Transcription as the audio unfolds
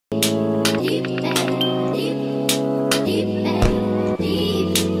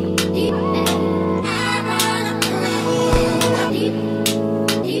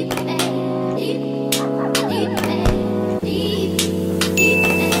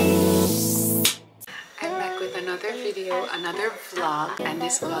another video, another vlog, and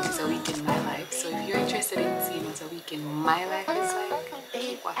this vlog is a week in my life. So if you're interested in seeing what a week in my life is like,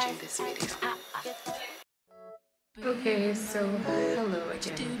 keep watching this video. Okay, so hello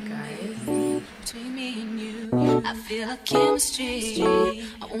again, guys. Between me and you, I feel a chemistry.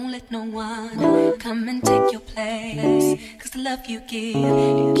 I won't let no one come and take your place. Cause the love you give,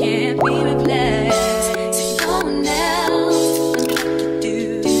 it can't be replaced. See, no one else love me like you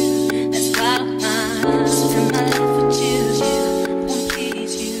do. That's why I'm mine. Spend my life with you. I won't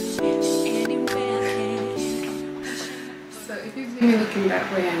please you any way I can. So if you see me looking that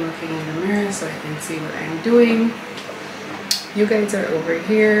way, I'm looking in the mirror so I can see what I'm doing. You guys are over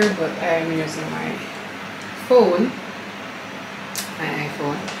here, but I'm using my phone, my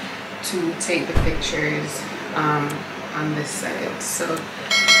iPhone, to take the pictures on this side. So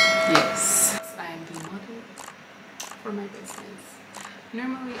yes, I'm the model for my business.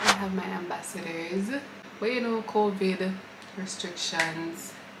 Normally I have my ambassadors, but you know, COVID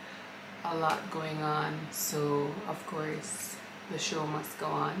restrictions, a lot going on, so of course the show must go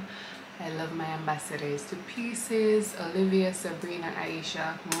on. I love my ambassadors to pieces. Olivia, Sabrina,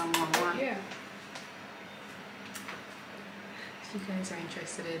 Aisha. Yeah. If you guys are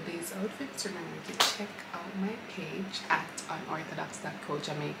interested in these outfits, remember to check out my page at unorthodox.co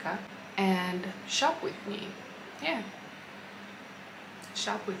Jamaica and shop with me. Yeah.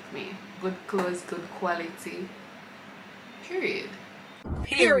 Shop with me. Good clothes, good quality. Period.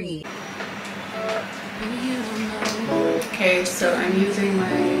 Period. Okay, so I'm using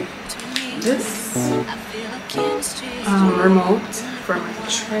my this remote for my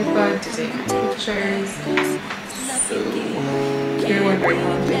tripod to take my pictures. So if you're wondering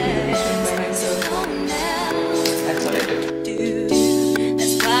how I'm taking pictures by myself, that's what I do.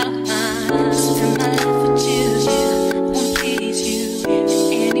 That's why I spend my life with you. I won't please you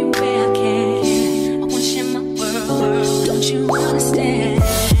any way I can. I want to share my world. Don't you understand?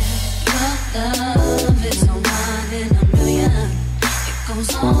 Your love is no one in a million. It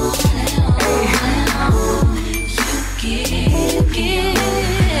goes on.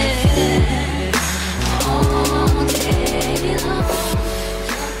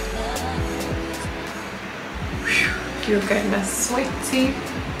 Feel kind of sweaty.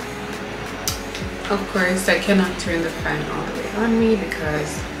 Of course, I cannot turn the fan all the way on me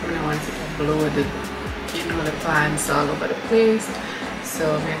because when I want to blow the, you know, the plants all over the place.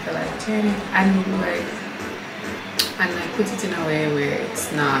 So I feel like turn it and I put it in a way where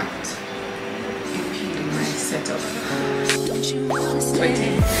it's not impeding my setup.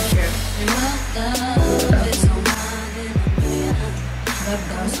 Sweating right here. And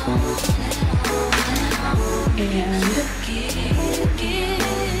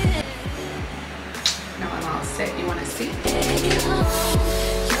now I'm all set. You want to see?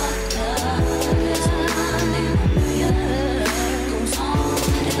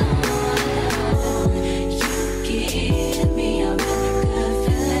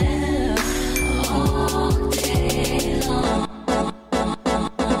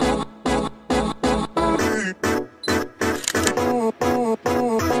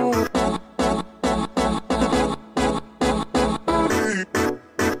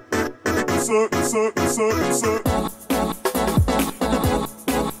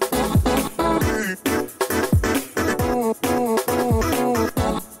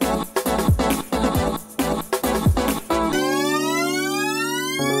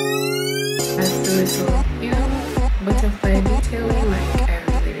 Butterfly detailing, like I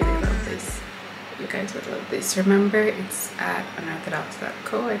really love this. You guys would love this. Remember, it's at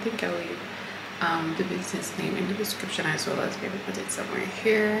unorthodox.co. I think I'll leave the business name in the description as well as maybe put it somewhere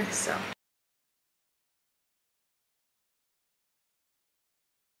here. So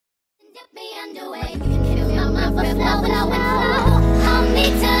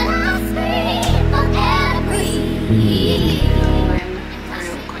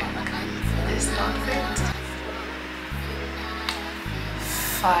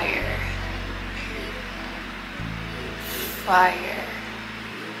fire, fire.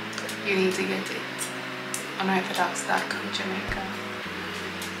 You need to get it. Unorthodox.co Jamaica.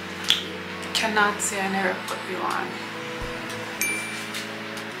 Cannot say I never put you on.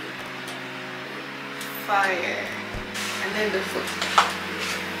 Fire. And then the foot.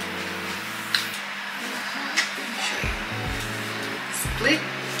 Split.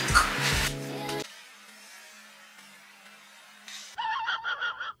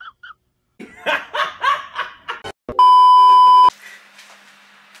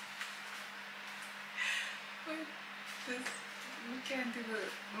 Can't do it.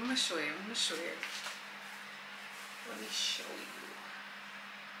 I'm gonna show you. Let me show you.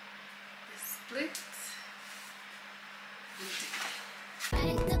 The split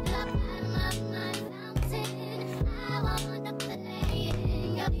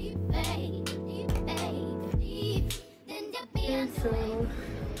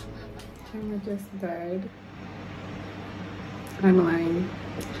camera just died. I'm lying.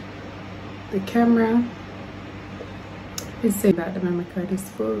 The camera is saying that the memory card is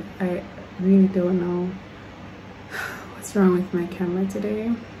full. I really don't know what's wrong with my camera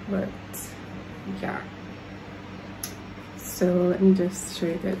today, but yeah. So let me just show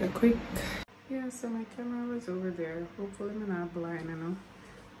you guys a quick. Yeah, so my camera was over there. Hopefully I'm not blind, I know.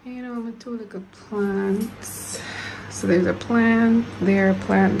 And you know, my two little plants. So there's a plant there,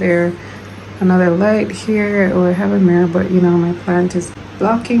 another light here. Oh, I have a mirror, but you know, my plant is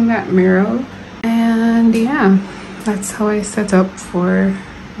blocking that mirror. And yeah, that's how I set up for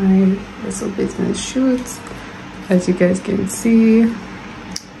my little business shoots. As you guys can see,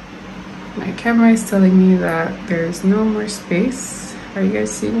 my camera is telling me that there's no more space. Are you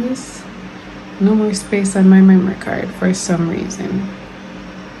guys seeing this? No more space on my memory card for some reason.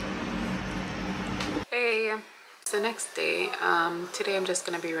 Hey, it's the next day. Today I'm just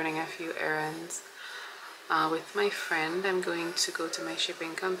gonna be running a few errands with my friend. I'm going to go to my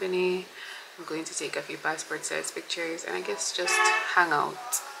shipping company. I'm going to take a few passport size pictures and I guess just hang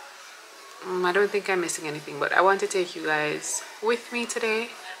out. I don't think I'm missing anything, but I want to take you guys with me today.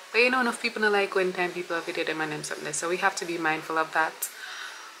 But you know, enough people don't like when time people have video them and them something, so we have to be mindful of that.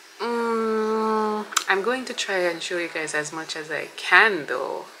 I'm going to try and show you guys as much as I can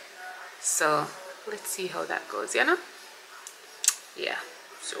though, so let's see how that goes, you know? Yeah,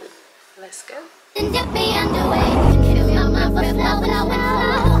 so let's go.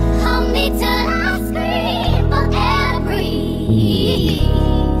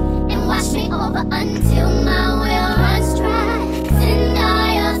 Wash me over until my well runs dry. Send all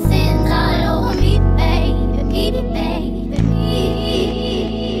your sins all over me, baby, baby.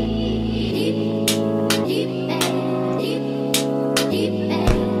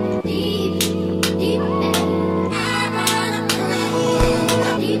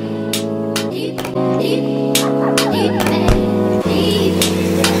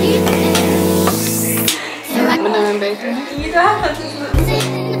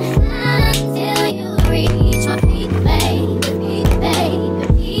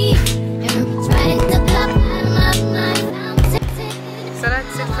 So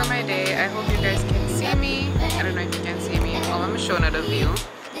that's it for my day. I hope you guys can see me. I don't know if you can see me. Oh, I'm showing another view.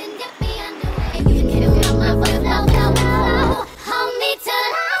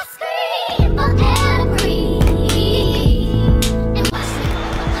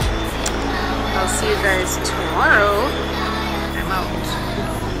 I'll see you guys tomorrow. I'm out.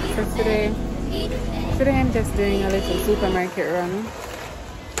 So today I'm just doing a little supermarket run.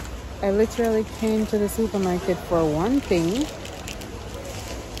 I literally came to the supermarket for one thing,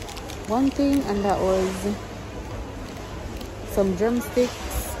 and that was some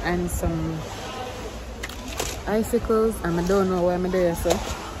drumsticks and some icicles, and I don't know why I'm there, so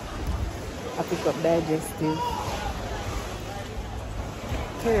I pick up digestive.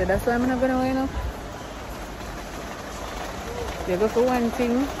 Okay, that's why I'm not gonna win up. You go for one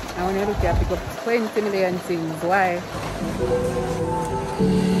thing, and when you look, you pick up 20 million things. Why?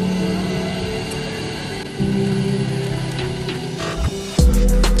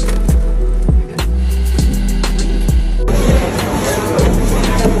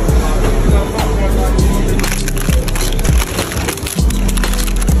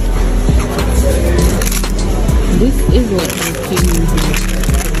 This is what the thing is.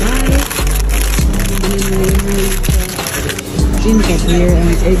 Ginger beer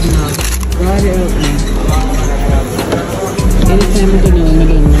and eggnog. God help me. Anytime I don't know, I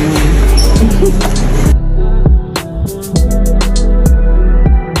don't know.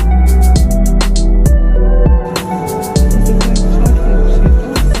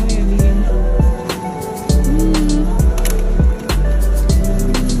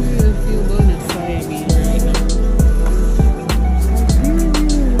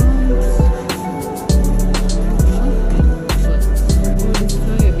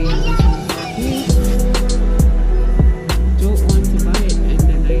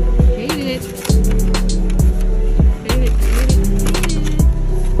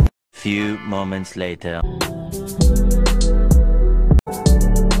 Few moments later.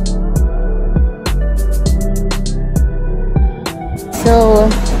 So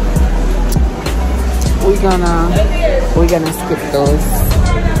we're gonna skip those.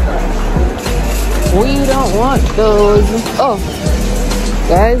 We don't want those. Oh,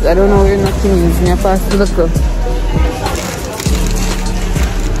 guys, I don't know where nothing is. Me pass the look.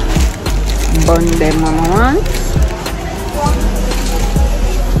 Bun them, mama.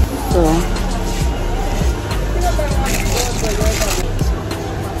 So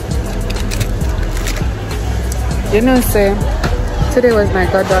you know, say today was my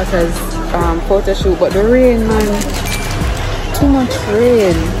goddaughter's photo shoot, but the rain, man, too much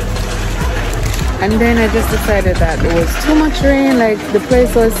rain. And then I just decided that there was too much rain, like the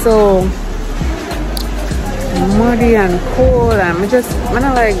place was so muddy and cold, and I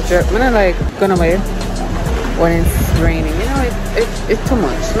don't like going away when it's raining, you know. It's too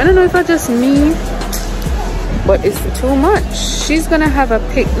much. I don't know if it's just me, but it's too much. She's gonna have a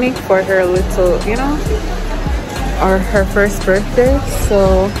picnic for her little, you know, or her first birthday,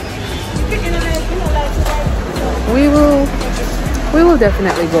 so we will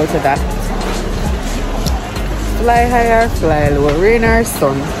definitely go to that. Fly high or fly low, rain or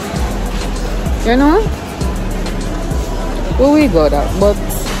sun, you know. Well, we go that, but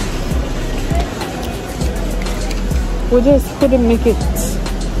we just couldn't make it.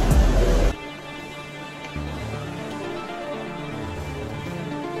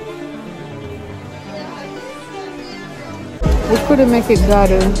 We couldn't make it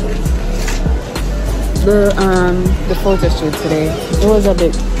garden the photo shoot today. It was a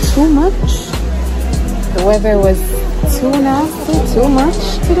bit too much. The weather was too nasty, too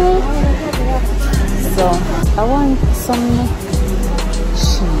much today. So I want some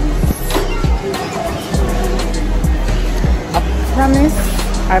cheese.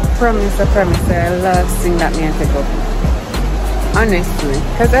 I promise the last thing that me I pick up. Honestly,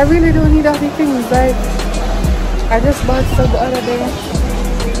 because I really don't need all the things. Like, I just bought some the other day,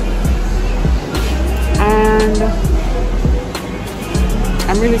 and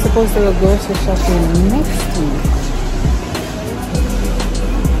I'm really supposed to go grocery shopping next week.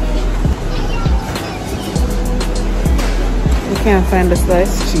 We can't find the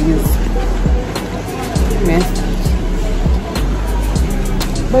sliced cheese. Messed.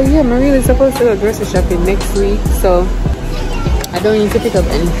 But yeah, I'm really supposed to go grocery shopping next week, so I don't need to pick up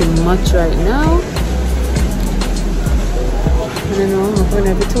anything much right now. I don't know, I'm going to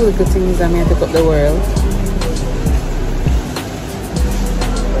have two little things I may pick up the world.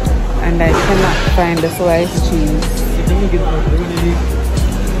 And I cannot find the sliced cheese.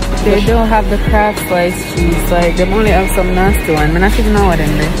 They don't have the craft sliced cheese, like they only have some nasty one. I'm not even know what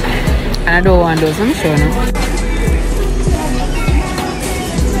in there. And I don't want those, I'm sure no.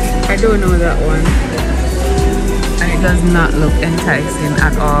 I don't know that one. And it does not look enticing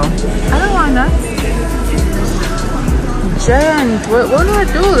at all. I don't want that. Giant, what do I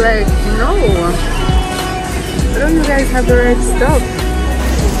do? Like, no. Why don't you guys have the right stuff?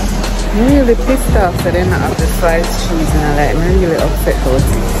 I'm really pissed off that they're not have the sliced cheese, and I'm really upset about it.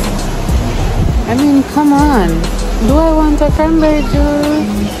 I mean, come on. Do I want a cranberry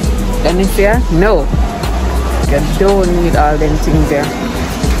juice? DANISIA? No. You don't need all them things there.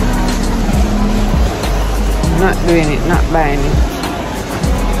 Not doing it, not buying it.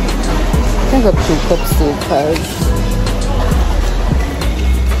 I think up 2 cups too, because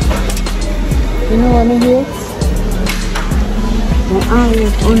you know what I mean? I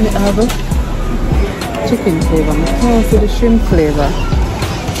always only have a chicken flavor. I can't see the shrimp flavor.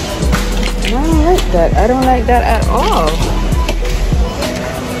 And I don't like that. I don't like that at all.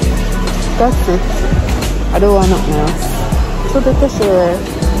 That's it. I don't want nothing else. So the pressure,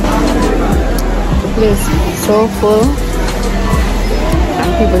 the place is so full, and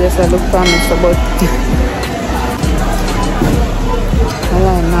people just look for me. So, but I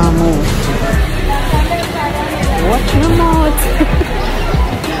like now move. Watch my mouth.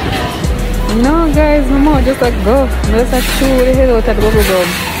 No guys, my mouth just like go. Just like chew the head out of the bubble gum.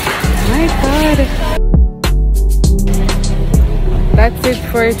 My god. That's it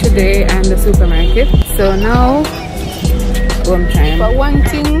for today and the supermarket. So now home time. But one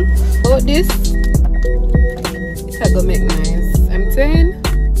thing about this, it's gonna make nice. I'm saying,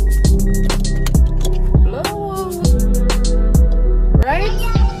 right?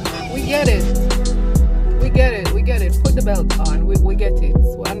 We get it. We get it. Put the belt on. We get it.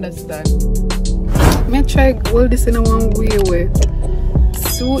 We understand. Me try hold this in a one way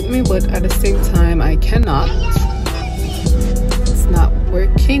suit me, but at the same time I cannot. It's not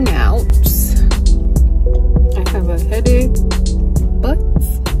working out. I have a headache, but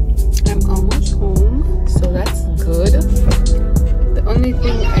I'm almost home, so that's good. The only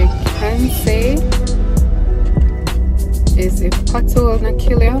thing I can say is if pothole not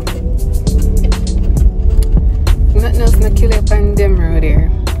kill you, nothing else not kill you on them road there.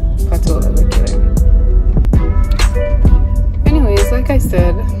 Pothole will kill you. Anyways, like I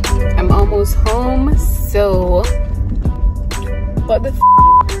said, I'm almost home, so but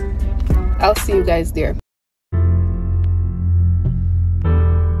I'll see you guys there.